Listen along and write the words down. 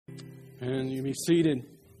And you be seated.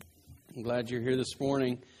 I'm glad you're here this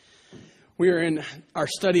morning. We are in our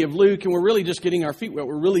study of Luke, and we're really just getting our feet wet.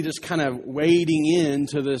 We're really just kind of wading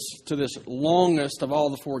into this longest of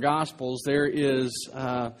all the four Gospels. There is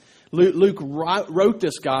Luke wrote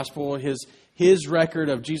this Gospel, his record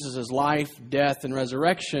of Jesus' life, death, and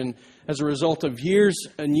resurrection as a result of years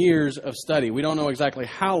and years of study. We don't know exactly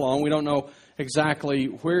how long. We don't know exactly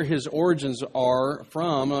where his origins are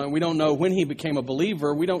from. We don't know when he became a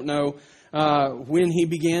believer. We don't know when he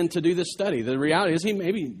began to do this study. The reality is he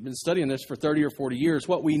maybe been studying this for 30 or 40 years.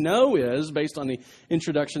 What we know is, based on the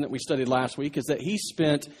introduction that we studied last week, is that he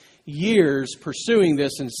spent years pursuing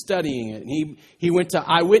this and studying it. And he went to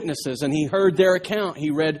eyewitnesses and he heard their account.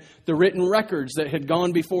 He read the written records that had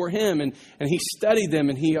gone before him and he studied them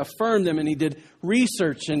and he affirmed them and he did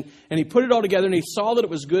research and he put it all together and he saw that it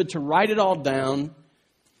was good to write it all down.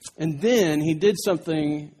 And then he did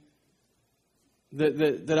something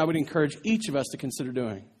that I would encourage each of us to consider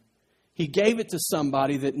doing. He gave it to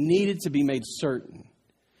somebody that needed to be made certain.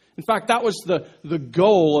 In fact, that was the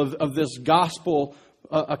goal of this gospel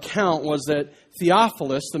account, was that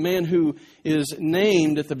Theophilus, the man who is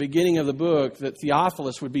named at the beginning of the book, that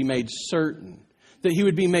Theophilus would be made certain. That he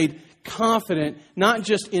would be made confident, not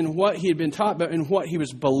just in what he had been taught, but in what he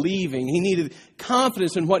was believing. He needed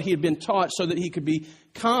confidence in what he had been taught so that he could be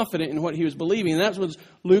confident in what he was believing. And that was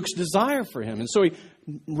Luke's desire for him. And so he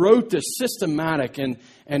wrote this systematic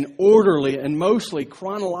and orderly and mostly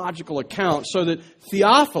chronological account so that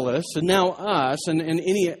Theophilus, and now us, and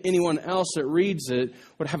anyone else that reads it,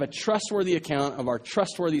 would have a trustworthy account of our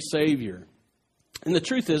trustworthy Savior. And the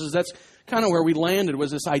truth is that's kind of where we landed,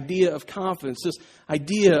 was this idea of confidence, this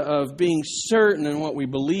idea of being certain in what we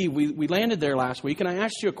believe. We landed there last week, and I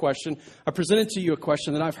asked you a question. I presented to you a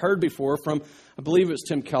question that I've heard before from, I believe it was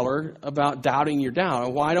Tim Keller, about doubting your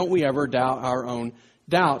doubt. Why don't we ever doubt our own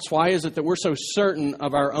doubts? Why is it that we're so certain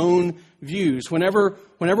of our own views? Whenever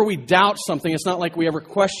we doubt something, it's not like we ever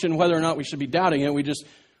question whether or not we should be doubting it. We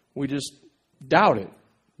just doubt it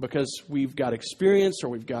because we've got experience or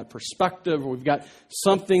we've got perspective or we've got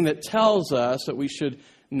something that tells us that we should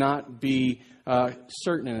not be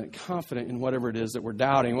certain and confident in whatever it is that we're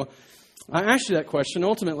doubting. Well, I asked you that question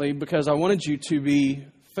ultimately because I wanted you to be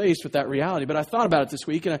faced with that reality. But I thought about it this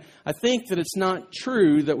week, and I think that it's not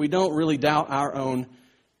true that we don't really doubt our own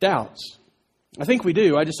doubts. I think we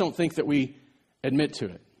do. I just don't think that we admit to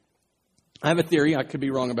it. I have a theory. I could be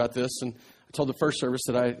wrong about this. And I told the first service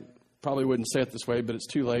that I probably wouldn't say it this way, but it's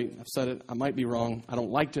too late. I've said it. I might be wrong. I don't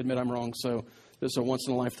like to admit I'm wrong, so this is a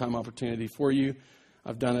once-in-a-lifetime opportunity for you.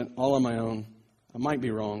 I've done it all on my own. I might be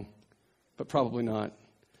wrong, but probably not.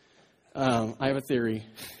 I have a theory.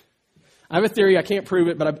 I can't prove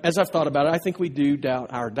it, but as I've thought about it, I think we do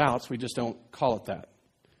doubt our doubts. We just don't call it that.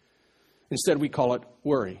 Instead, we call it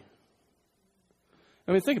worry.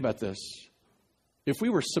 I mean, think about this. If we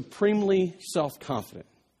were supremely self-confident,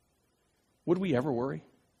 would we ever worry?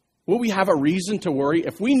 Would we have a reason to worry?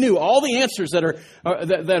 If we knew all the answers that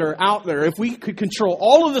are out there, if we could control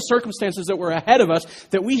all of the circumstances that were ahead of us,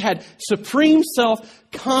 that we had supreme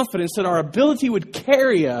self-confidence that our ability would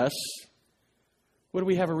carry us, would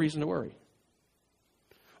we have a reason to worry?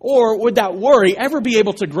 Or would that worry ever be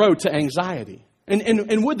able to grow to anxiety?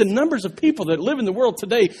 And would the numbers of people that live in the world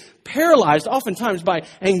today, paralyzed oftentimes by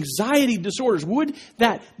anxiety disorders, would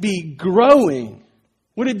that be growing?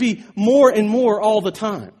 Would it be more and more all the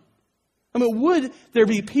time? I mean, would there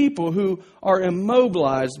be people who are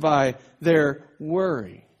immobilized by their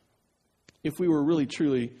worry if we were really,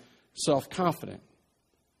 truly self-confident?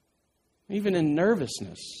 Even in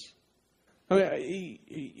nervousness. I mean,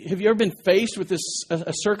 have you ever been faced with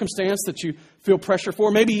a circumstance that you feel pressure for?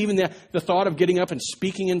 Maybe even the thought of getting up and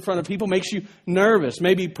speaking in front of people makes you nervous.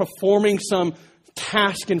 Maybe performing some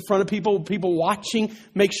task in front of people watching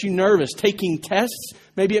makes you nervous. Taking tests,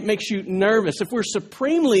 maybe it makes you nervous. If we're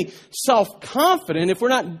supremely self-confident, if we're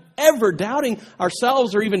not ever doubting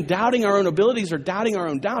ourselves or even doubting our own abilities or doubting our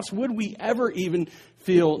own doubts, would we ever even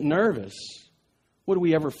feel nervous? Would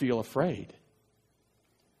we ever feel afraid?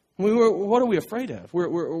 What are we afraid of?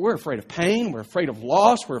 We're afraid of pain. We're afraid of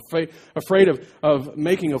loss. We're afraid of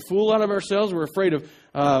making a fool out of ourselves. We're afraid of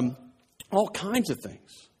all kinds of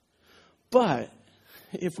things. But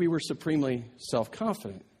if we were supremely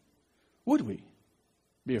self-confident, would we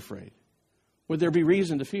be afraid? Would there be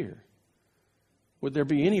reason to fear? Would there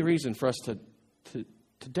be any reason for us to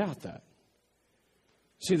doubt that?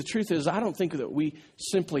 See, the truth is, I don't think that we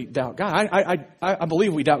simply doubt God. I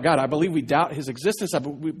believe we doubt God. I believe we doubt His existence. I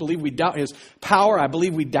believe we doubt His power. I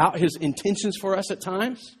believe we doubt His intentions for us at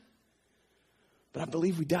times. But I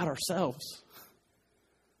believe we doubt ourselves.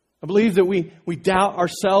 I believe that we doubt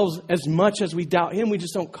ourselves as much as we doubt Him. We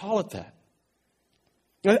just don't call it that.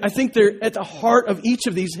 I think there, at the heart of each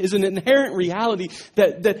of these is an inherent reality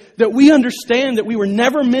that we understand that we were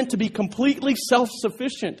never meant to be completely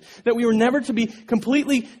self-sufficient, that we were never to be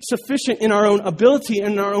completely sufficient in our own ability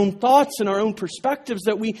and our own thoughts and our own perspectives,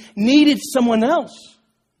 that we needed someone else.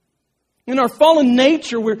 In our fallen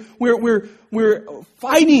nature, we're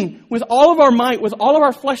fighting with all of our might, with all of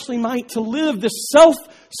our fleshly might, to live this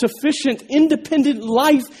self-sufficient, independent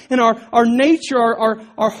life. And our nature,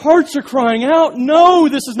 our hearts are crying out, no,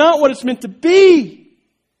 this is not what it's meant to be.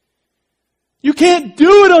 You can't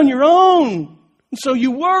do it on your own. And so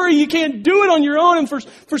you worry, you can't do it on your own. And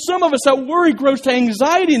for some of us, that worry grows to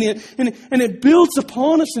anxiety, and it builds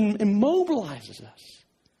upon us and immobilizes us.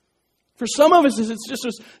 For some of us, it's just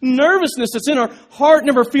this nervousness that's in our heart,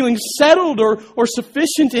 never feeling settled or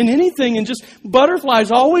sufficient in anything, and just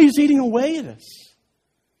butterflies always eating away at us.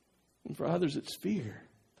 And for others, it's fear.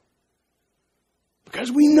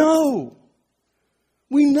 Because we know.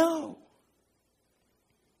 We know.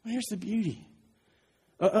 Well, here's the beauty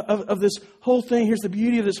of this whole thing. Here's the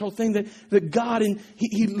beauty of this whole thing, that God,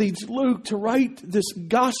 He leads Luke to write this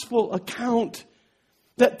gospel account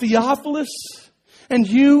that Theophilus and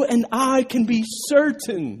you and I can be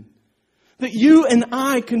certain, that you and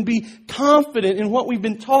I can be confident in what we've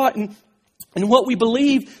been taught and what we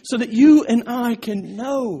believe, so that you and I can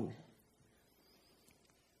know.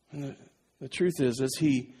 And the truth is, as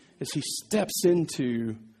he steps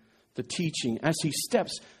into the teaching, as he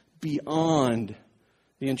steps beyond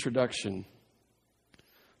the introduction,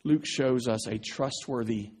 Luke shows us a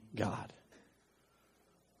trustworthy God.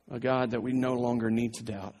 A God that we no longer need to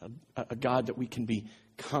doubt. A God that we can be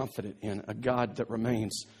confident in. A God that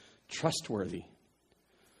remains trustworthy.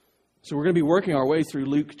 So we're going to be working our way through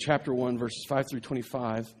Luke chapter 1, verses 5 through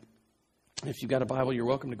 25. If you've got a Bible, you're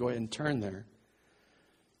welcome to go ahead and turn there.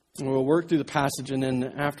 And we'll work through the passage, and then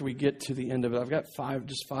after we get to the end of it, I've got five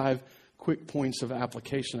quick points of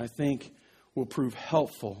application I think will prove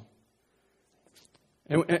helpful.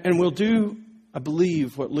 And we'll do, I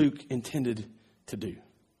believe, what Luke intended to do.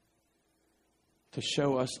 To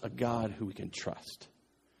show us a God who we can trust.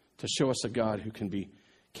 To show us a God who can be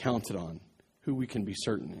counted on. Who we can be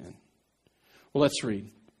certain in. Well, let's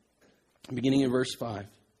read. Beginning in verse 5.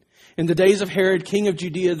 In the days of Herod, king of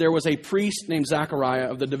Judea, there was a priest named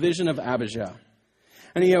Zechariah of the division of Abijah.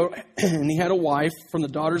 And he had a wife from the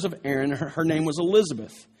daughters of Aaron. Her name was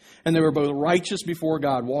Elizabeth. And they were both righteous before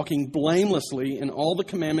God, walking blamelessly in all the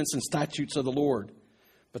commandments and statutes of the Lord.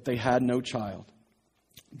 But they had no child,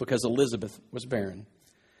 because Elizabeth was barren,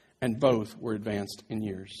 and both were advanced in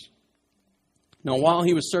years. Now, while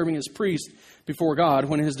he was serving as priest before God,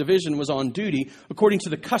 when his division was on duty, according to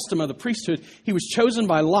the custom of the priesthood, he was chosen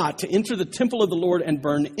by lot to enter the temple of the Lord and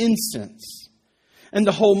burn incense. And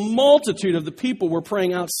the whole multitude of the people were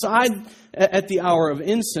praying outside at the hour of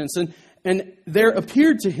incense. And there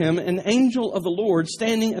appeared to him an angel of the Lord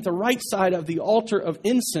standing at the right side of the altar of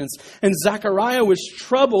incense. And Zechariah was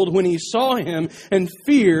troubled when he saw him, and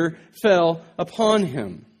fear fell upon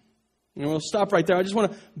him. And we'll stop right there. I just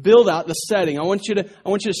want to build out the setting. I want you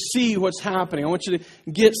to see what's happening. I want you to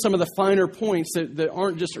get some of the finer points that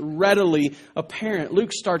aren't just readily apparent.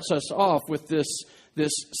 Luke starts us off with this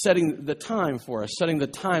setting the time for us, setting the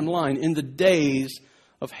timeline in the days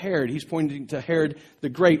of Herod. He's pointing to Herod the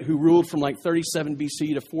Great, who ruled from like 37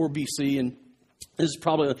 BC to 4 BC. And this is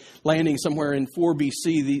probably landing somewhere in 4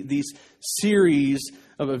 BC, these series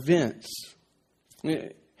of events.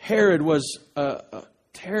 Herod was a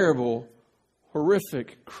terrible,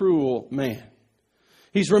 horrific, cruel man.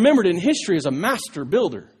 He's remembered in history as a master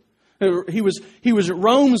builder. He was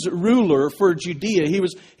Rome's ruler for Judea. He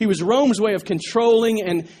was Rome's way of controlling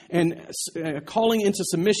and calling into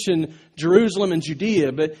submission Jerusalem and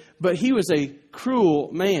Judea. But he was a cruel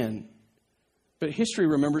man. But history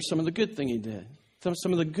remembers some of the good thing he did.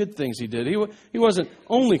 Some of the good things he did. He wasn't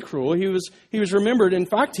only cruel. He was remembered. In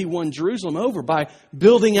fact, he won Jerusalem over by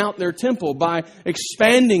building out their temple, by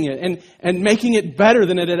expanding it and making it better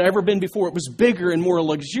than it had ever been before. It was bigger and more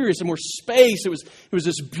luxurious and more space. It was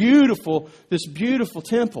this beautiful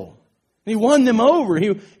temple. And he won them over.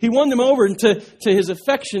 He won them over to his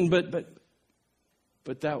affection. But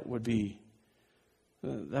that wouldn't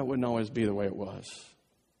always be the way it was.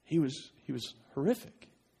 He was horrific.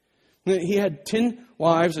 He had 10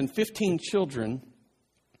 wives and 15 children. And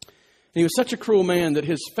he was such a cruel man that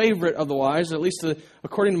his favorite of the wives, at least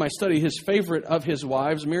according to my study, his favorite of his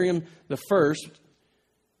wives, Miriam the first,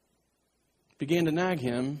 began to nag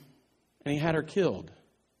him, and he had her killed.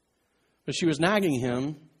 But she was nagging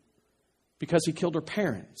him because he killed her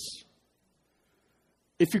parents.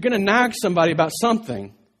 if you're going to nag somebody about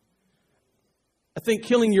something, I think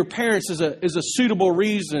killing your parents is a suitable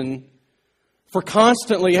reason for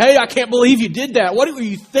constantly, hey, I can't believe you did that. What were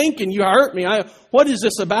you thinking? You hurt me. What is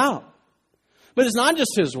this about? But it's not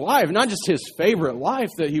just his wife, not just his favorite wife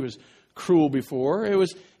that he was cruel before.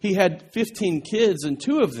 He had 15 kids, and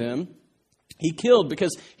 2 of them he killed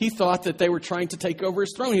because he thought that they were trying to take over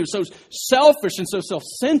his throne. He was so selfish and so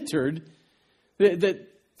self-centered that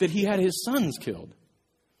he had his sons killed.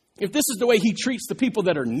 If this is the way he treats the people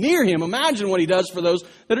that are near him, imagine what he does for those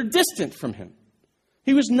that are distant from him.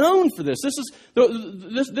 He was known for this. This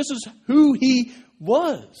is who he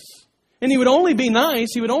was. And he would only be nice.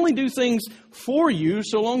 He would only do things for you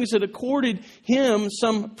so long as it accorded him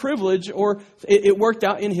some privilege or it worked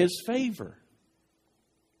out in his favor.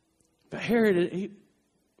 But Herod,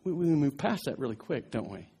 we move past that really quick,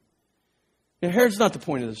 don't we? Now, Herod's not the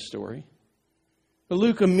point of this story. But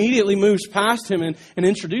Luke immediately moves past him and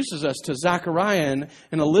introduces us to Zachariah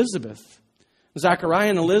and Elizabeth. Zachariah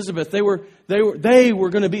and Elizabeth, they were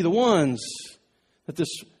going to be the ones that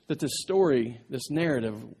this story, this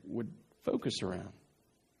narrative would focus around.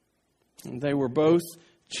 And they were both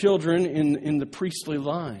children in the priestly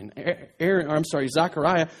line.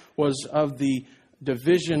 Zachariah was of the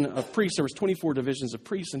division of priests. There was 24 divisions of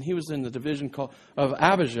priests, and he was in the division of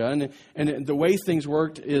Abijah. And the way things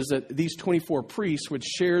worked is that these 24 priests would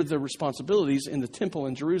share the responsibilities in the temple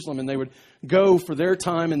in Jerusalem, and they would go for their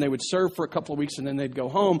time, and they would serve for a couple of weeks, and then they'd go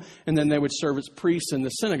home, and then they would serve as priests in the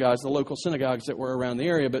synagogues, the local synagogues that were around the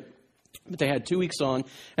area. But they had 2 weeks on,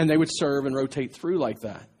 and they would serve and rotate through like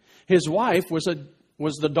that. His wife was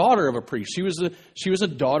the daughter of a priest. She was a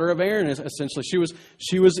daughter of Aaron, essentially.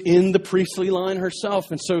 She was in the priestly line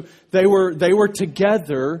herself, and so they were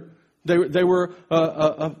together. They were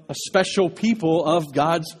a special people of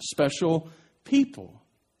God's special people.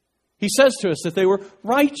 He says to us that they were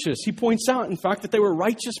righteous. He points out, in fact, that they were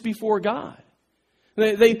righteous before God.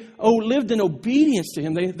 They lived in obedience to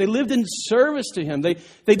Him. They lived in service to Him. They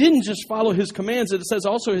didn't just follow His commands. It says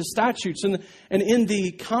also His statutes. And in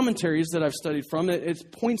the commentaries that I've studied from,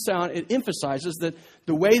 it points out, it emphasizes that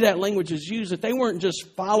the way that language is used, that they weren't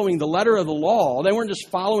just following the letter of the law. They weren't just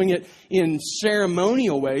following it in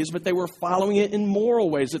ceremonial ways, but they were following it in moral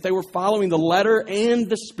ways. That they were following the letter and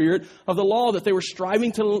the spirit of the law. That they were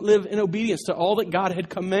striving to live in obedience to all that God had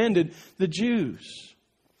commanded the Jews.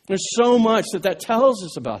 There's so much that tells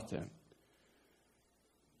us about them.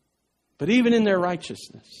 But even in their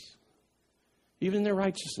righteousness,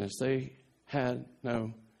 they had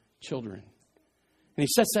no children. And he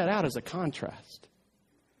sets that out as a contrast.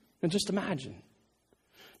 And just imagine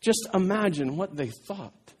what they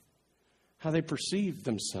thought, how they perceived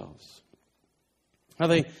themselves, how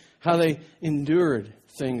they endured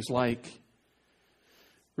things like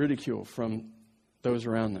ridicule from those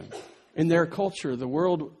around them. In their culture, the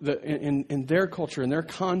world, in their culture, in their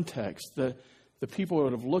context, the people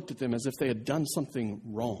would have looked at them as if they had done something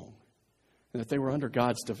wrong and that they were under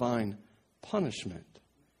God's divine punishment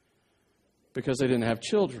because they didn't have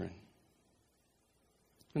children.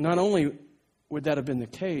 And not only would that have been the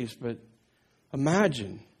case, but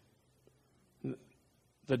imagine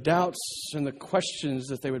the doubts and the questions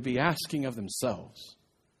that they would be asking of themselves.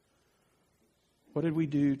 What did we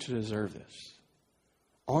do to deserve this?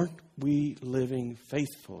 Aren't we living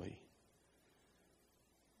faithfully?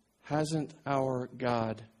 Hasn't our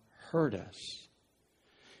God heard us?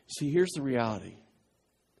 See, here's the reality.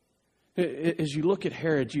 As you look at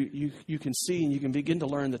Herod, you can see and you can begin to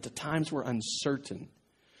learn that the times were uncertain.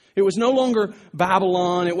 It was no longer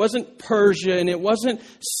Babylon, it wasn't Persia, and it wasn't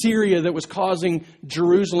Syria that was causing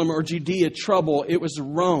Jerusalem or Judea trouble. It was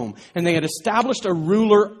Rome. And they had established a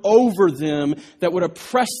ruler over them that would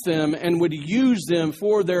oppress them and would use them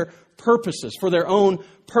for their purposes, for their own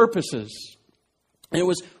purposes. And it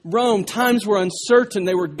was Rome. Times were uncertain.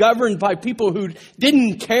 They were governed by people who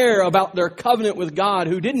didn't care about their covenant with God,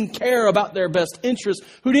 who didn't care about their best interests,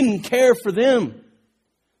 who didn't care for them.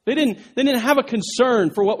 They didn't have a concern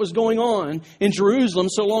for what was going on in Jerusalem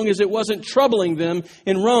so long as it wasn't troubling them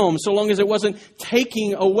in Rome, so long as it wasn't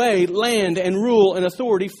taking away land and rule and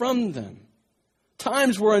authority from them.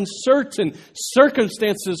 Times were uncertain.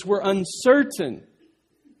 Circumstances were uncertain.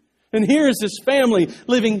 And here is this family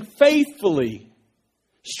living faithfully,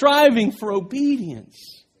 striving for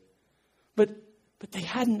obedience. But they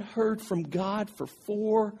hadn't heard from God for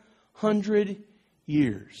 400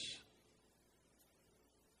 years.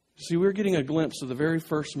 See, we're getting a glimpse of the very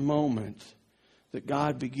first moment that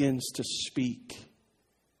God begins to speak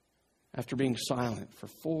after being silent for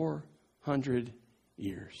 400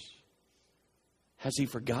 years. Has He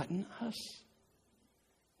forgotten us?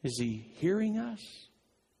 Is He hearing us?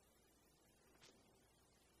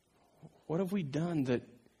 What have we done that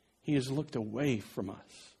He has looked away from us?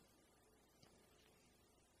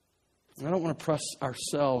 And I don't want to press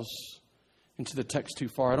ourselves into the text too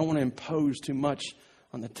far. I don't want to impose too much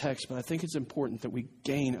on the text, but I think it's important that we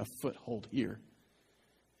gain a foothold here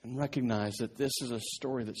and recognize that this is a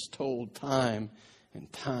story that's told time and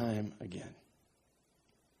time again.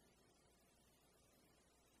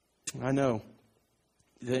 I know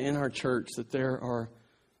that in our church that there are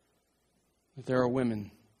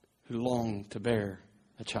women who long to bear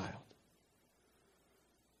a child.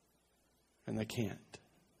 And they can't.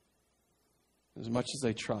 As much as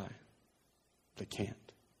they try, they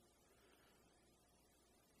can't.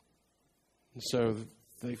 And so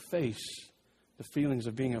they face the feelings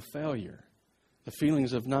of being a failure, the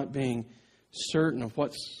feelings of not being certain of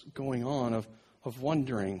what's going on, of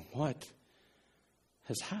wondering what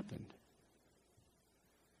has happened.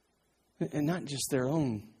 And not just their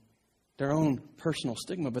own personal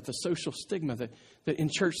stigma, but the social stigma that in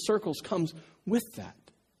church circles comes with that.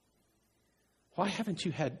 Why haven't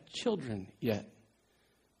you had children yet?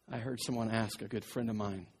 I heard someone ask a good friend of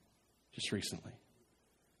mine just recently.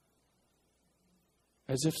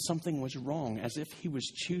 As if something was wrong, as if he was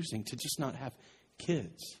choosing to just not have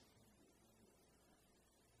kids.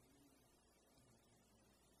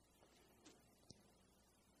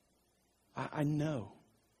 I know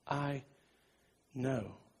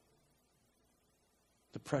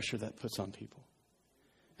the pressure that puts on people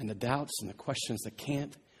and the doubts and the questions that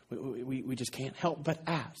we just can't help but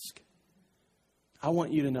ask. I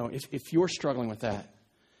want you to know, if you're struggling with that,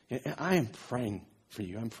 I am praying for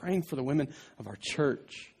you. I'm praying for the women of our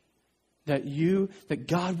church that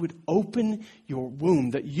God would open your womb,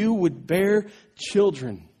 that you would bear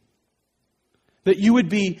children, that you would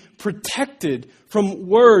be protected from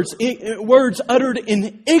words uttered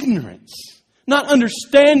in ignorance, not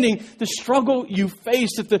understanding the struggle you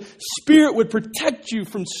face, that the Spirit would protect you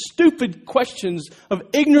from stupid questions of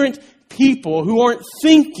ignorant people who aren't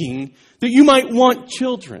thinking that you might want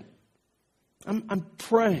children. I'm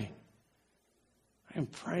praying. I am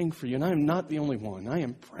praying for you, and I am not the only one. I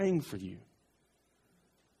am praying for you.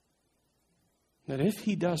 That if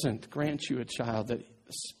He doesn't grant you a child, that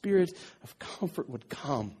the Spirit of comfort would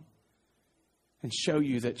come and show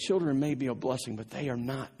you that children may be a blessing, but they are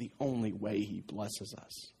not the only way He blesses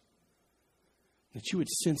us. That you would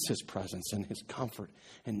sense His presence and His comfort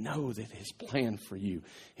and know that His plan for you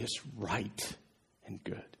is right and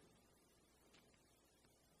good.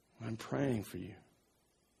 I'm praying for you.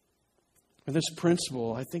 And this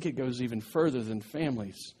principle, I think it goes even further than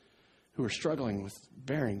families who are struggling with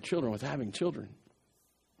bearing children, with having children.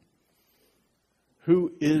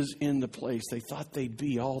 Who is in the place they thought they'd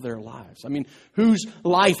be all their lives? I mean, whose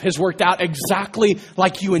life has worked out exactly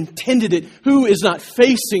like you intended it? Who is not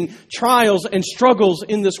facing trials and struggles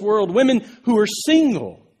in this world? Women who are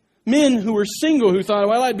single. Men who are single who thought,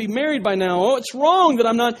 well, I'd be married by now. Oh, it's wrong that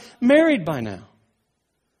I'm not married by now.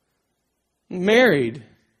 Married,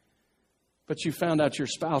 but you found out your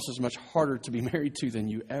spouse is much harder to be married to than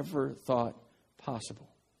you ever thought possible.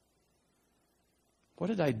 What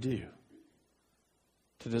did I do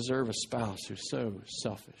to deserve a spouse who's so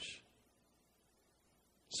selfish,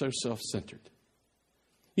 so self-centered?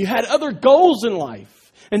 You had other goals in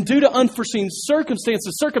life, and due to unforeseen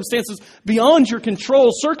circumstances beyond your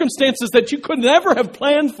control, circumstances that you could never have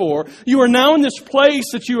planned for, you are now in this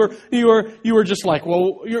place that you are just like,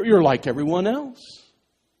 well, you're like everyone else.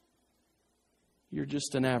 You're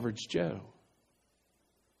just an average Joe.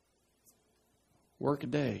 Work a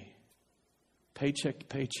day, paycheck to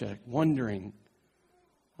paycheck, wondering,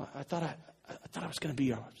 I thought I was going to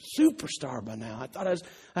be a superstar by now.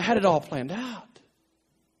 I had it all planned out.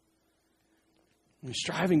 And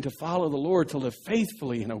striving to follow the Lord, to live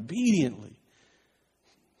faithfully and obediently,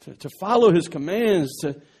 to follow His commands,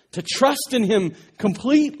 to trust in Him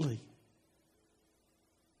completely.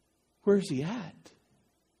 Where's He at?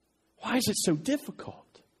 Why is it so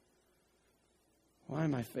difficult? Why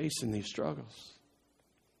am I facing these struggles?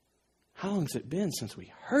 How long has it been since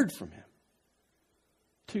we heard from Him?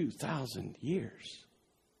 2,000 years.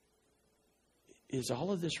 Is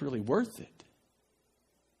all of this really worth it?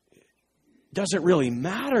 Does it really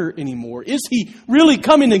matter anymore? Is He really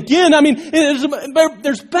coming again? I mean,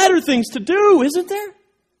 there's better things to do, isn't there?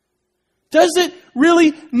 Does it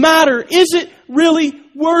really matter? Is it really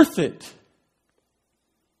worth it?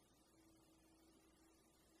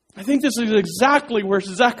 I think this is exactly where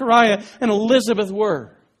Zechariah and Elizabeth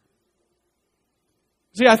were.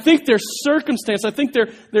 See, I think their circumstance, I think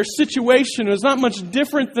their situation was not much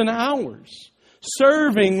different than ours.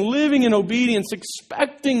 Serving, living in obedience,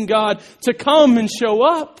 expecting God to come and show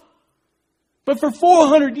up. But for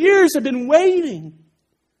 400 years I've been waiting.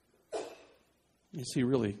 Is he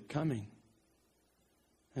really coming?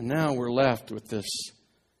 And now we're left with this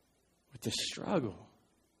struggle.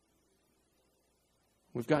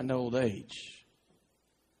 We've gotten to old age.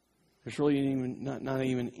 There's really not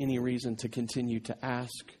even any reason to continue to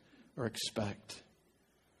ask or expect.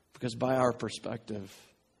 Because by our perspective,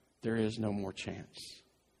 there is no more chance.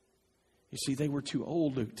 You see, they were too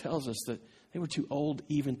old. Luke tells us that they were too old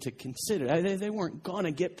even to consider. They weren't going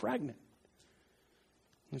to get pregnant.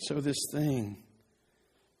 And so this thing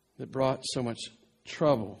that brought so much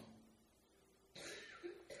trouble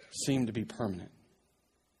seemed to be permanent.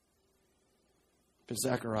 But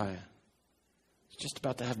Zechariah was just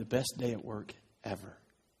about to have the best day at work ever.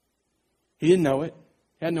 He didn't know it.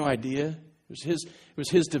 He had no idea. It was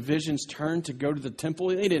his division's turn to go to the temple.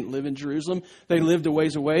 They didn't live in Jerusalem. They lived a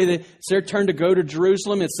ways away. It's their turn to go to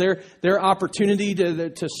Jerusalem. It's their opportunity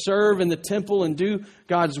to serve in the temple and do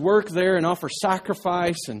God's work there and offer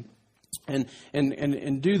sacrifice and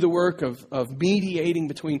do the work of mediating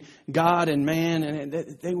between God and man. And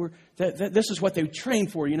this is what they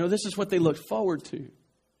trained for. This is what they looked forward to.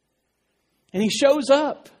 And he shows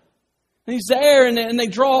up. And he's there, and they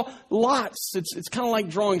draw lots. It's kind of like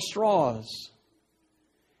drawing straws.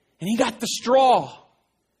 And he got the straw.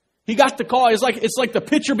 He got the call. It's like the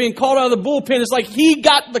pitcher being called out of the bullpen. It's like he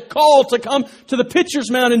got the call to come to the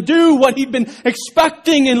pitcher's mound and do what he'd been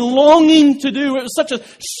expecting and longing to do. It was such a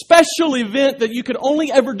special event that you could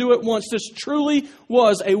only ever do it once. This truly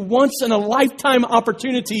was a once-in-a-lifetime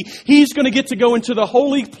opportunity. He's going to get to go into the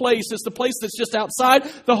holy place. It's the place that's just outside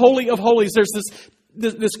the Holy of Holies. There's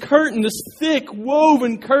this curtain, this thick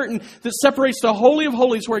woven curtain that separates the Holy of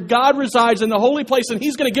Holies where God resides in the holy place. And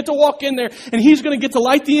he's going to get to walk in there and he's going to get to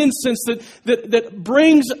light the incense that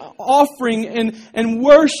brings offering and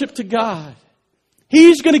worship to God.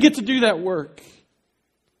 He's going to get to do that work.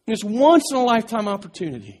 And it's once in a lifetime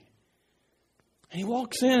opportunity. And he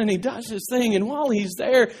walks in and he does his thing. And while he's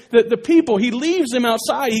there, the people, he leaves them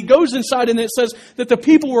outside. He goes inside and it says that the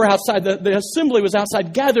people were outside. The assembly was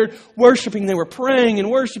outside, gathered, worshiping. They were praying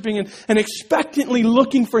and worshiping and expectantly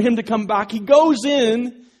looking for him to come back. He goes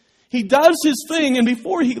in, he does his thing, and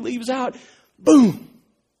before he leaves out, boom,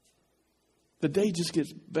 the day just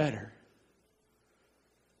gets better.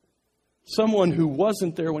 Someone who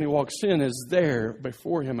wasn't there when he walks in is there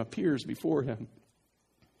before him, appears before him.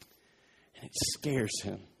 And it scares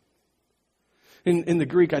him. In the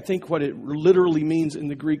Greek, I think what it literally means in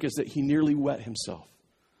the Greek is that he nearly wet himself.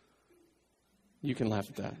 You can laugh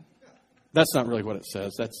at that. That's not really what it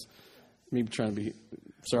says. That's me trying to be...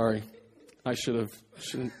 Sorry. I shouldn't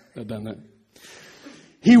have done that.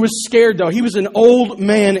 He was scared, though. He was an old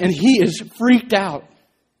man, and he is freaked out.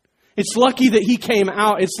 It's lucky that he came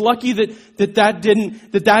out. It's lucky that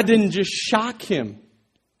didn't just shock him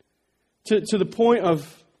to the point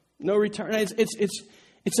of no return.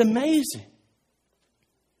 It's amazing.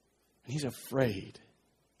 And he's afraid.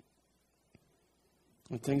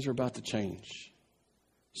 And things are about to change.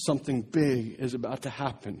 Something big is about to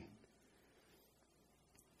happen.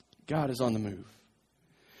 God is on the move.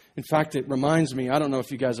 In fact, it reminds me, I don't know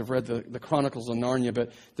if you guys have read the Chronicles of Narnia,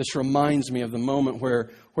 but this reminds me of the moment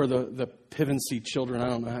where the Pevensey children, I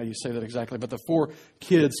don't know how you say that exactly, but the 4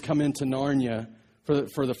 kids come into Narnia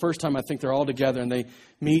for the first time. I think they're all together and they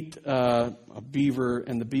meet a beaver,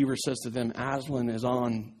 and the beaver says to them, Aslan is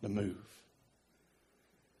on the move.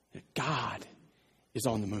 God is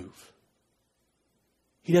on the move.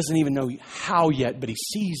 He doesn't even know how yet, but he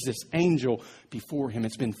sees this angel before him.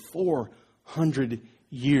 It's been 400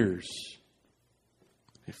 years.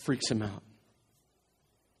 It freaks him out.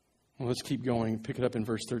 Well, let's keep going. Pick it up in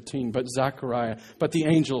verse 13. But the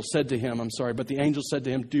angel said to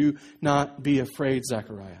him, do not be afraid,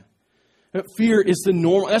 Zechariah. Fear is the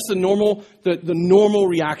normal. That's the normal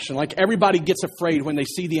reaction. Like everybody gets afraid when they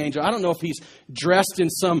see the angel. I don't know if he's dressed in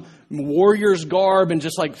some warrior's garb and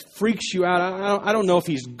just like freaks you out. I don't know if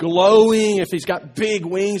he's glowing, if he's got big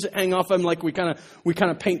wings that hang off him, like we kind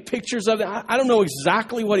of paint pictures of it. I don't know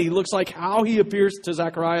exactly what he looks like, how he appears to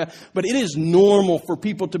Zechariah, but it is normal for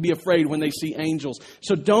people to be afraid when they see angels.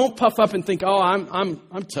 So don't puff up and think, "Oh,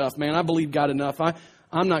 I'm tough, man. I believe God enough.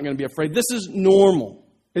 I'm not going to be afraid." This is normal.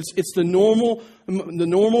 It's the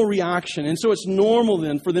normal reaction. And so it's normal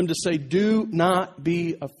then for them to say, do not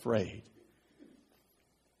be afraid.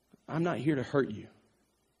 I'm not here to hurt you.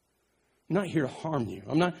 I'm not here to harm you.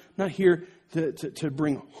 I'm not here to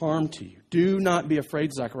bring harm to you. Do not be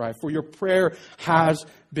afraid, Zechariah, for your prayer has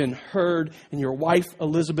been heard, and your wife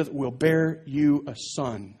Elizabeth will bear you a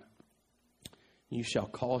son. You shall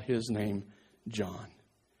call his name John.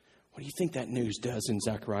 What What do you think that news does in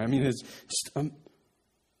Zechariah? I mean, it's just,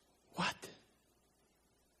 what?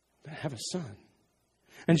 I have a son.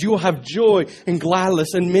 And you will have joy and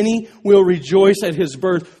gladness, and many will rejoice at his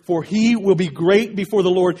birth, for he will be great before the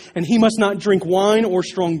Lord, and he must not drink wine or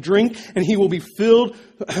strong drink, and he will be filled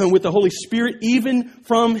with the Holy Spirit even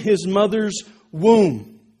from his mother's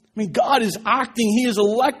womb. I mean, God is acting, He is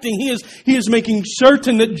electing, He is making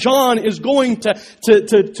certain that John is going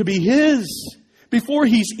to be His. Before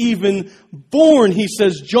he's even born, he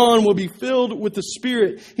says, John will be filled with the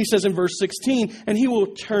Spirit. He says in verse 16, and he will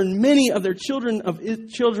turn many of their children of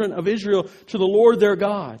Israel to the Lord their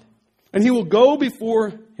God. And he will go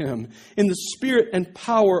before him in the spirit and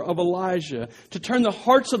power of Elijah, to turn the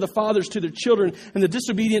hearts of the fathers to their children and the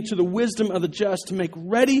disobedient to the wisdom of the just, to make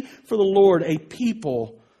ready for the Lord a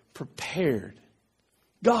people prepared.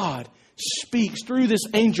 God speaks through this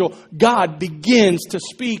angel. God begins to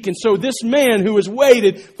speak. And so this man who has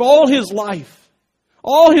waited for all his life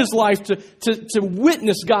to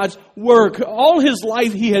witness God's work, all his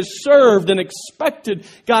life he has served and expected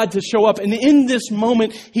God to show up. And in this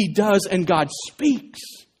moment he does, and God speaks.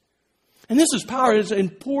 And this is power. It's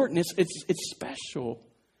important. It's special.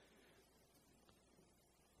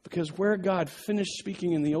 Because where God finished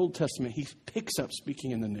speaking in the Old Testament, He picks up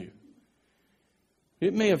speaking in the New.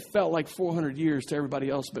 It may have felt like 400 years to everybody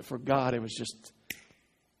else, but for God, it was just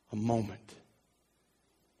a moment.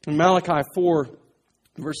 In Malachi 4,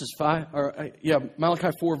 verses 5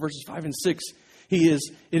 and 6, it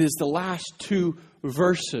is the last two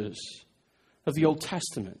verses of the Old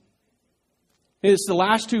Testament. It's the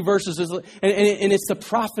last two verses, and it's the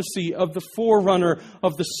prophecy of the forerunner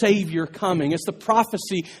of the Savior coming. It's the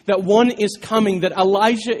prophecy that one is coming, that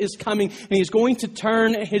Elijah is coming, and he's going to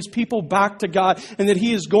turn his people back to God, and that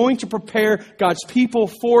he is going to prepare God's people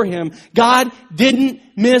for him. God didn't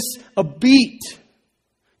miss a beat.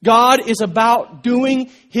 God is about doing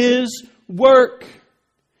His work.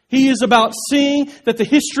 He is about seeing that the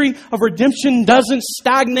history of redemption doesn't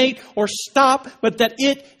stagnate or stop, but that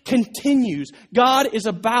it continues. God is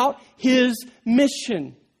about His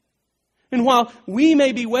mission. And while we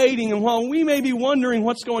may be waiting and while we may be wondering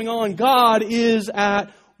what's going on, God is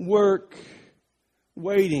at work,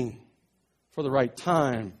 waiting for the right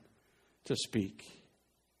time to speak.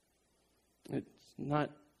 It's not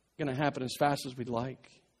going to happen as fast as we'd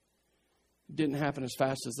like. It didn't happen as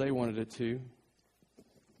fast as they wanted it to.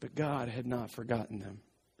 But God had not forgotten them.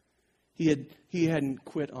 He hadn't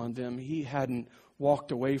quit on them. He hadn't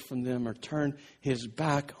walked away from them or turned His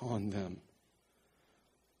back on them.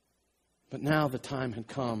 But now the time had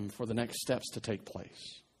come for the next steps to take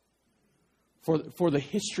place. For the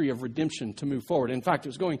history of redemption to move forward. In fact, it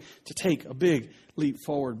was going to take a big leap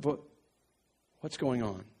forward. But what's going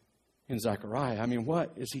on in Zechariah? I mean,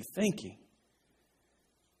 what is he thinking?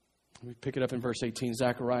 We pick it up in verse 18.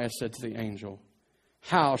 Zechariah said to the angel,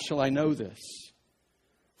 "How shall I know this?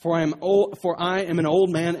 For I am an old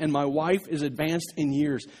man, and my wife is advanced in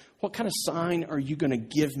years. What kind of sign are you going to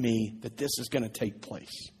give me that this is going to take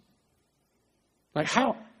place?" Like,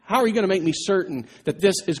 how are you going to make me certain that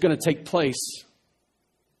this is going to take place?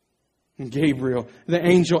 And Gabriel, the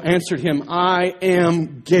angel, answered him, "I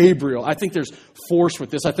am Gabriel." I think there's force with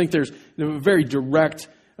this. I think there's a very direct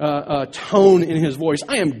tone in his voice.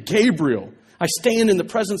 "I am Gabriel. I stand in the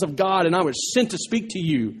presence of God, and I was sent to speak to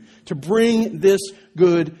you, to bring this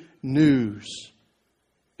good news."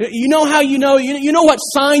 You know how you know? You know what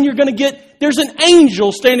sign you're going to get? There's an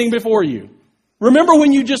angel standing before you. Remember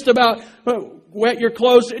when you just about wet your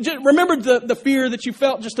clothes? Remember the fear that you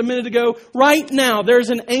felt just a minute ago? Right now, there's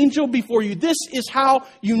an angel before you. This is how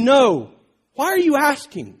you know. Why are you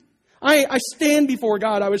asking? I stand before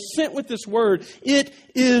God. I was sent with this word. It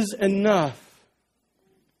is enough.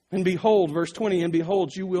 And behold, verse 20, and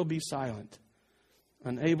behold, you will be silent,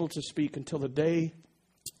 unable to speak until the day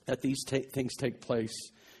that these things take place,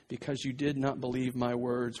 because you did not believe my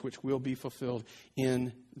words, which will be fulfilled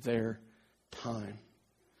in their time.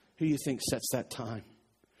 Who do you think sets that time?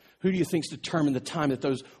 Who do you think's determined the time that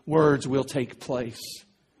those words will take place?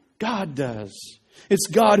 God does. It's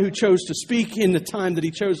God who chose to speak in the time that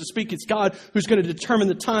He chose to speak. It's God who's going to determine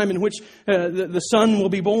the time in which the Son will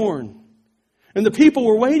be born. And the people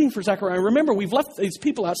were waiting for Zechariah. Remember, we've left these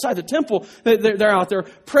people outside the temple. They're out there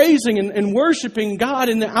praising and worshiping God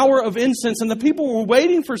in the hour of incense. And the people were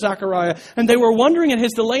waiting for Zechariah. And they were wondering at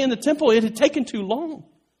his delay in the temple. It had taken too long.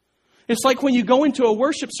 It's like when you go into a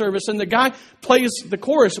worship service and the guy plays the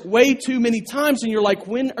chorus way too many times. And you're like,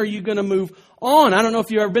 when are you going to move on? I don't know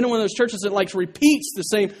if you've ever been in one of those churches that like repeats the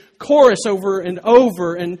same chorus over and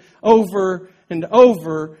over and over and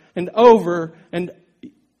over and over and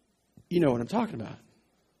you know what I'm talking about.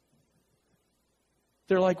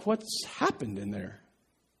 they're like, what's happened in there?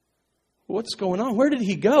 What's going on? Where did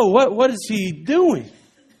he go? What is he doing?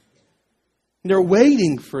 And they're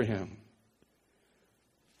waiting for him.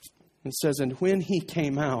 It says, and when he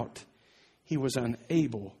came out, he was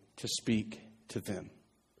unable to speak to them.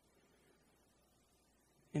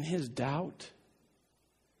 In his doubt,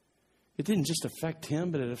 it didn't just affect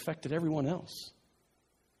him, but it affected everyone else.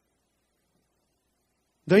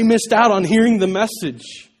 They missed out on hearing the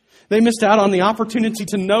message. They missed out on the opportunity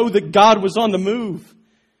to know that God was on the move.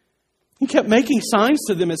 He kept making signs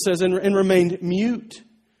to them, it says, and remained mute.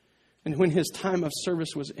 And when his time of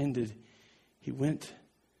service was ended, he went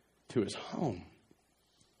to his home.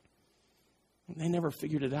 They never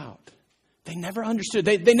figured it out. They never understood.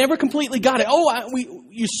 They never completely got it.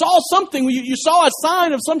 You saw something. You saw a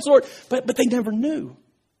sign of some sort, but they never knew.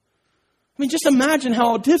 I mean, just imagine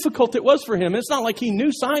how difficult it was for him. It's not like he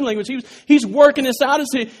knew sign language. He's working this out as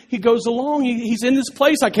he goes along. He's in this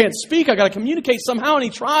place. I can't speak. I got to communicate somehow, and he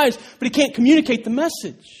tries, but he can't communicate the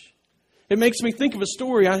message. It makes me think of a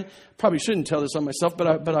story. I probably shouldn't tell this on myself, but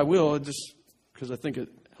I will, just because I think it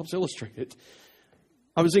helps illustrate it.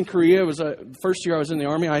 I was in Korea. It was the first year I was in the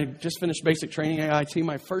Army. I just finished basic training AIT.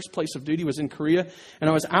 My first place of duty was in Korea. And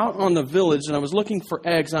I was out on the village and I was looking for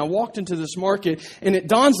eggs. And I walked into this market and it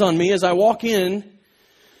dawns on me as I walk in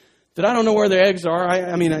that I don't know where the eggs are.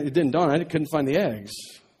 I mean, it didn't dawn. I couldn't find the eggs.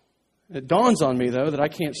 It dawns on me, though, that I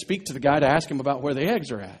can't speak to the guy to ask him about where the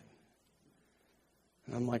eggs are at.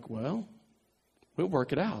 And I'm like, well, we'll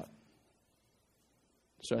work it out.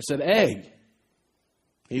 So I said, egg.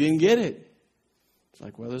 He didn't get it. It's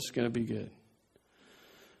like, well, this is going to be good.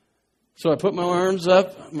 So I put my arms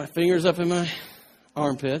up, my fingers up in my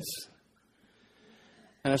armpits,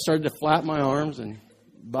 and I started to flap my arms and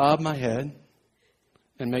bob my head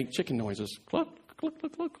and make chicken noises. Cluck, cluck,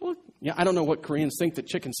 cluck, cluck, cluck. Yeah, I don't know what Koreans think that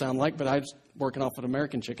chickens sound like, but I was working off an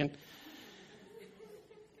American chicken.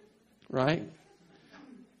 Right?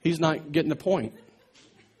 He's not getting the point.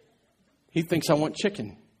 He thinks I want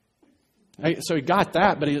chicken. So he got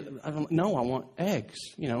that, but I want eggs,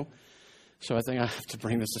 So I think I have to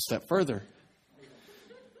bring this a step further.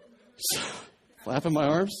 So, flapping my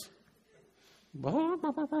arms. And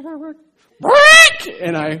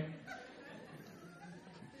I,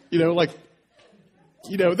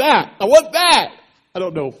 that. I want that. I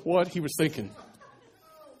don't know what he was thinking.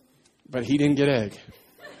 But he didn't get egg.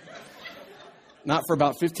 Not for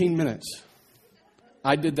about 15 minutes.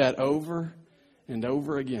 I did that over and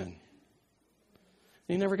over again.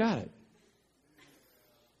 He never got it.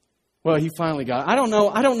 Well, he finally got it. I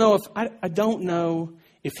don't know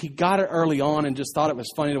if he got it early on and just thought it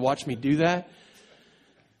was funny to watch me do that.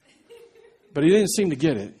 But he didn't seem to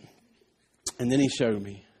get it. And then he showed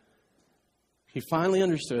me. He finally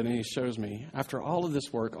understood, and he shows me, after all of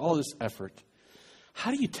this work, all this effort,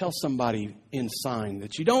 how do you tell somebody in sign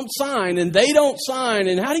that you don't sign and they don't sign?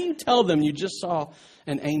 And how do you tell them you just saw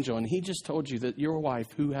an angel and he just told you that your wife,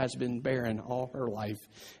 who has been barren all her life,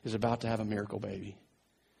 is about to have a miracle baby?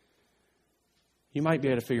 You might be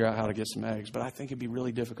able to figure out how to get some eggs, but I think it'd be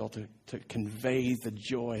really difficult to convey the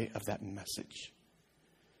joy of that message.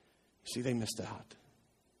 You see, they missed out.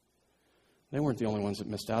 They weren't the only ones that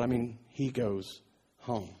missed out. I mean, he goes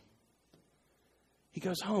home. He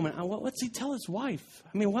goes home, and what's he tell his wife?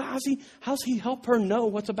 I mean, how's he help her know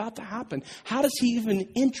what's about to happen? How does he even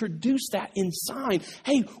introduce that in sign?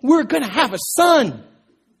 Hey, we're going to have a son.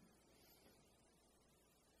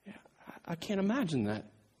 Yeah, I can't imagine that,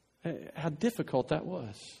 how difficult that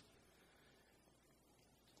was.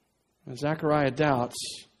 And Zechariah doubts,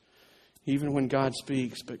 even when God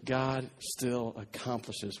speaks, but God still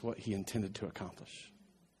accomplishes what he intended to accomplish.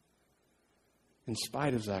 In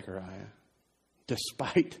spite of Zechariah.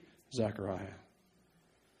 Despite Zechariah.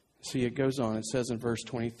 See, it goes on. It says in verse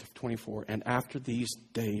 24, and after these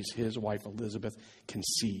days, his wife Elizabeth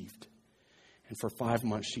conceived. And for 5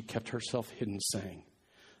 months she kept herself hidden, saying,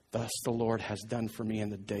 thus the Lord has done for me in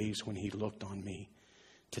the days when he looked on me,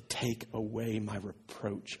 to take away my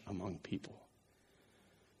reproach among people.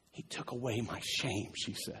 He took away my shame,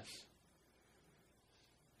 she says.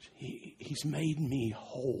 He's made me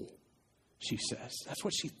whole, she says. That's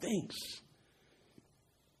what she thinks.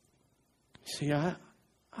 See, I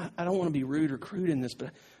don't want to be rude or crude in this,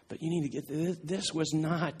 but you need to get this. This was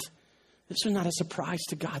not a surprise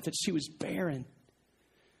to God that she was barren.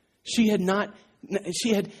 She had not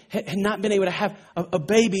been able to have a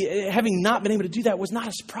baby. Having not been able to do that was not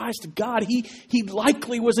a surprise to God. He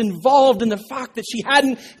likely was involved in the fact that she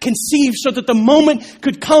hadn't conceived, so that the moment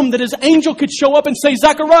could come that his angel could show up and say,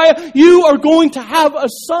 Zechariah, you are going to have a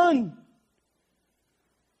son.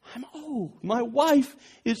 I'm old. My wife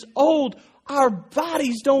is old. our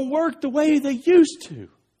bodies don't work the way they used to.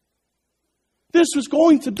 This was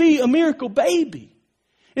going to be a miracle baby.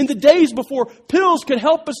 In the days before pills could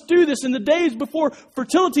help us do this, in the days before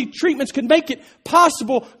fertility treatments could make it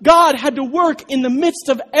possible, God had to work in the midst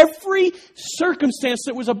of every circumstance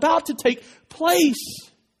that was about to take place,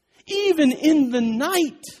 even in the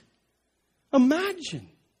night. Imagine,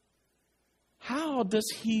 how does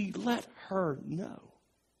He let her know?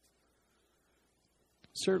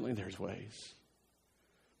 Certainly there's ways,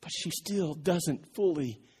 but she still doesn't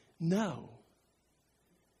fully know.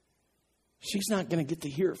 She's not going to get to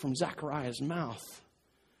hear it from Zechariah's mouth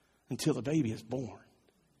until the baby is born.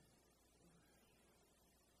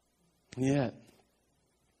 And yet,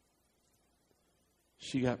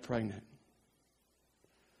 she got pregnant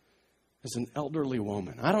as an elderly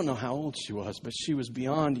woman. I don't know how old she was, but she was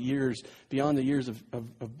beyond the years of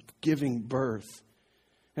giving birth.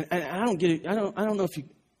 And I don't get it. I don't know if you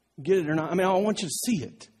get it or not. I mean, I want you to see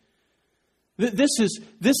it.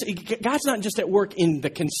 God's not just at work in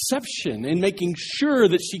the conception and making sure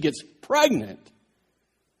that she gets pregnant.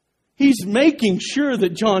 He's making sure that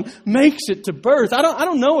John makes it to birth. I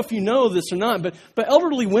don't know if you know this or not, but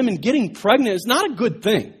elderly women getting pregnant is not a good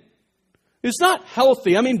thing. It's not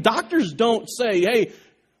healthy. I mean, doctors don't say, hey,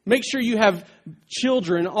 make sure you have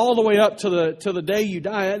children all the way up to the day you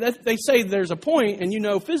die. They say there's a point,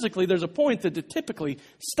 and physically there's a point that it typically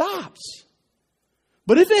stops.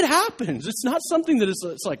 But if it happens, it's not something that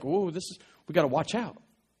it's like, whoa, we got to watch out.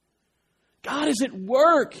 God is at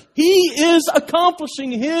work. He is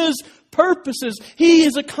accomplishing His purposes. He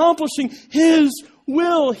is accomplishing His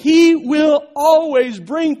will. He will always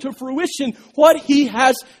bring to fruition what He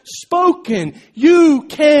has spoken. You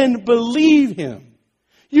can believe Him.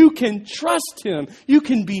 You can trust Him. You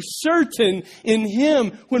can be certain in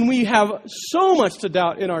Him when we have so much to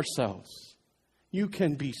doubt in ourselves. You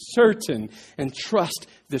can be certain and trust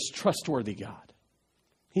this trustworthy God.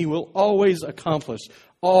 He will always accomplish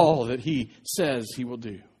all that He says He will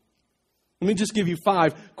do. Let me just give you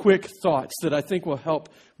 5 quick thoughts that I think will help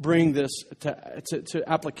bring this to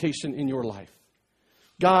application in your life.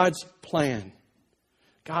 God's plan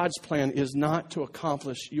is not to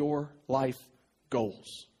accomplish your life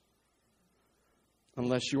goals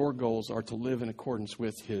unless your goals are to live in accordance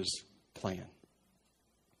with His plan.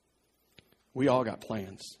 We all got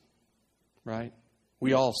plans, right?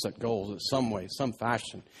 We all set goals in some way, some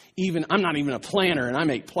fashion. I'm not even a planner and I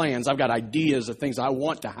make plans. I've got ideas of things I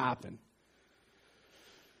want to happen.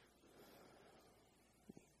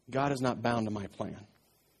 God is not bound to my plan,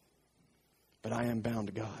 but I am bound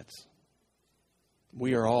to God's.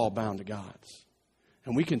 We are all bound to God's.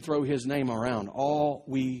 And we can throw His name around all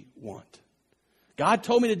we want. God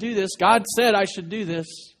told me to do this. God said I should do this.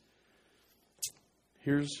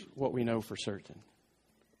 Here's what we know for certain.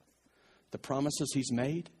 The promises He's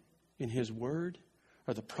made in His Word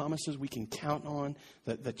are the promises we can count on,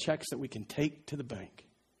 the checks that we can take to the bank.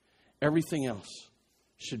 Everything else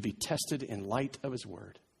should be tested in light of His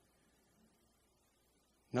Word.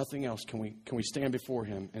 Nothing else can we stand before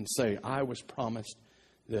Him and say, I was promised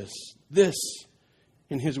this. This,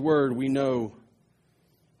 in His Word, we know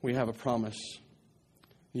we have a promise.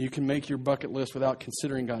 You can make your bucket list without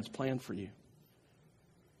considering God's plan for you.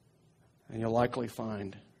 And you'll likely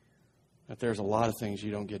find that there's a lot of things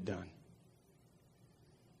you don't get done.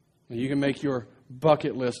 You can make your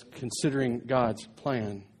bucket list considering God's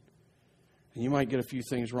plan. And you might get a few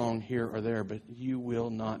things wrong here or there, but you will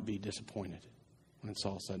not be disappointed when it's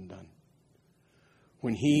all said and done.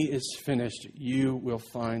 When He is finished, you will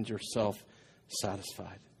find yourself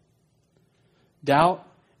satisfied. Doubt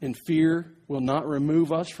and fear will not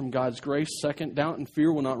remove us from God's grace. Second, doubt and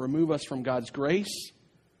fear will not remove us from God's grace,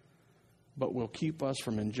 but will keep us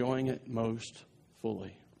from enjoying it most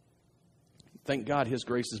fully. Thank God His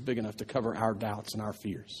grace is big enough to cover our doubts and our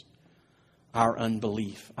fears, our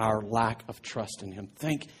unbelief, our lack of trust in Him.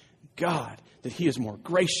 Thank God that He is more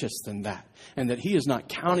gracious than that, and that He is not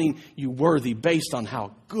counting you worthy based on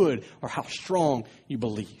how good or how strong you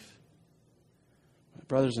believe.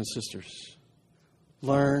 Brothers and sisters,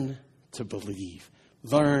 learn to believe.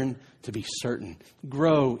 Learn to be certain.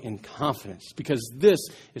 Grow in confidence, because this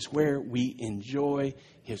is where we enjoy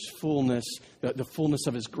His fullness, the fullness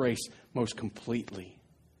of His grace most completely.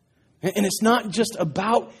 And it's not just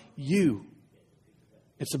about you.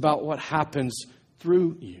 It's about what happens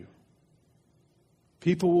through you.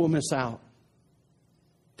 People will miss out.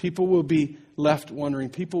 People will be left wondering.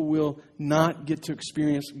 People will not get to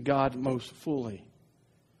experience God most fully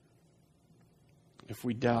if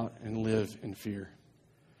we doubt and live in fear.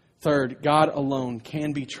 Third, God alone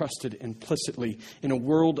can be trusted implicitly. In a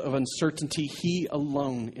world of uncertainty, He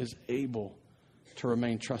alone is able to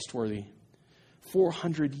remain trustworthy.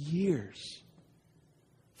 400 years.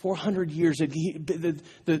 400 years.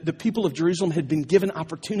 The people of Jerusalem had been given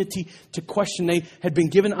opportunity to question. They had been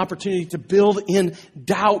given opportunity to build in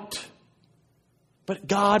doubt. But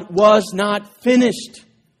God was not finished.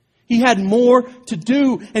 He had more to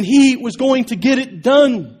do, and He was going to get it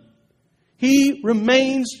done. He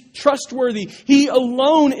remains trustworthy. He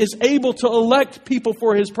alone is able to elect people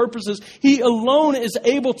for His purposes. He alone is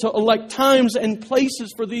able to elect times and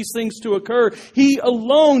places for these things to occur. He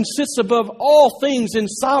alone sits above all things in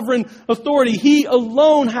sovereign authority. He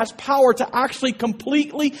alone has power to actually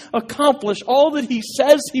completely accomplish all that He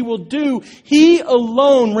says He will do. He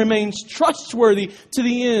alone remains trustworthy to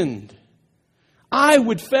the end. I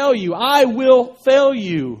would fail you. I will fail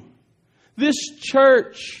you. This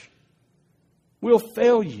church will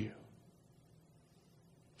fail you.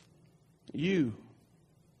 You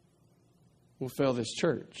will fail this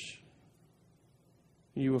church.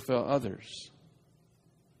 You will fail others.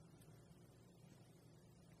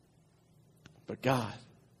 But God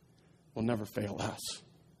will never fail us.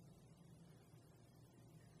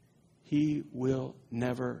 He will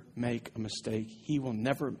never make a mistake. He will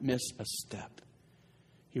never miss a step.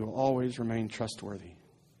 He will always remain trustworthy.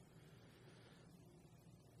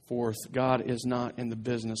 Fourth, God is not in the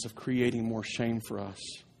business of creating more shame for us,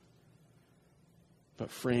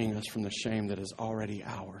 but freeing us from the shame that is already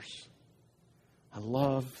ours. I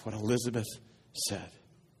love what Elizabeth said.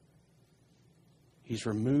 He's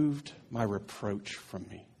removed my reproach from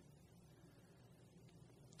me.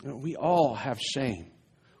 You know, we all have shame.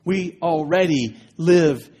 We already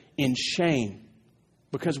live in shame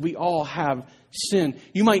because we all have sin.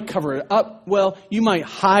 You might cover it up well. You might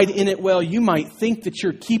hide in it well. You might think that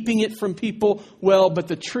you're keeping it from people well. But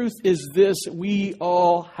the truth is this: we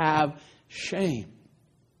all have shame.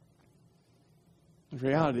 The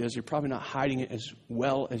reality is you're probably not hiding it as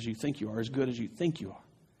well as you think you are, as good as you think you are.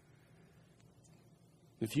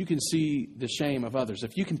 If you can see the shame of others,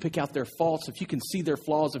 if you can pick out their faults, if you can see their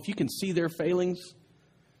flaws, if you can see their failings,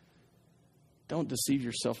 don't deceive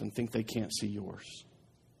yourself and think they can't see yours.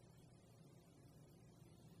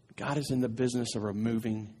 God is in the business of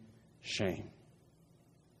removing shame.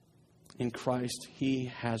 In Christ, He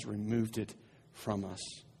has removed it from us.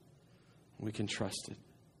 We can trust it.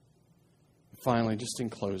 Finally, just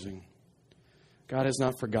in closing, God has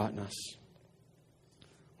not forgotten us.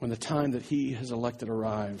 When the time that He has elected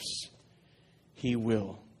arrives, He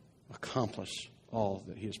will accomplish all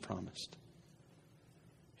that He has promised.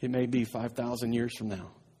 It may be 5,000 years from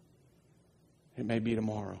now. It may be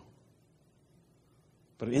tomorrow.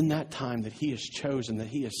 But in that time that He has chosen, that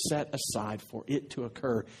He has set aside for it to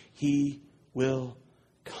occur, He will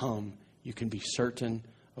come. You can be certain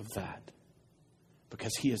of that.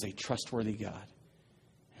 Because He is a trustworthy God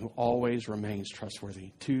who always remains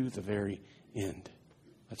trustworthy to the very end.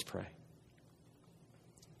 Let's pray.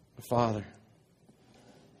 Father,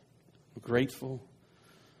 we're grateful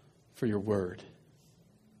for Your word,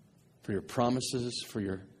 for Your promises, for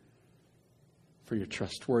Your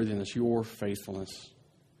trustworthiness, Your faithfulness.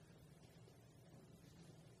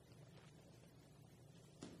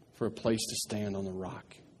 For a place to stand on the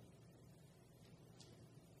rock.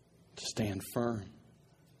 To stand firm.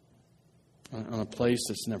 On a place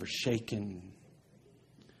that's never shaken.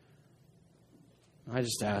 I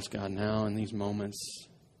just ask, God, now in these moments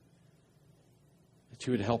that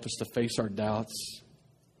You would help us to face our doubts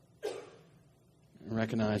and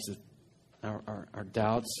recognize that our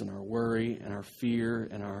doubts and our worry and our fear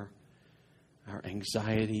and our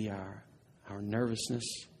anxiety, our nervousness,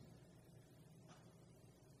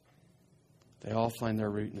 they all find their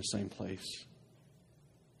root in the same place.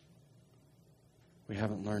 We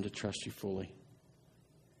haven't learned to trust You fully.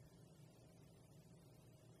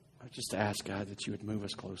 I just ask, God, that You would move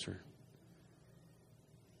us closer.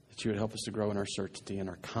 That You would help us to grow in our certainty and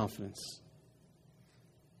our confidence.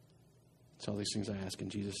 It's all these things I ask in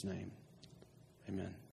Jesus' name. Amen.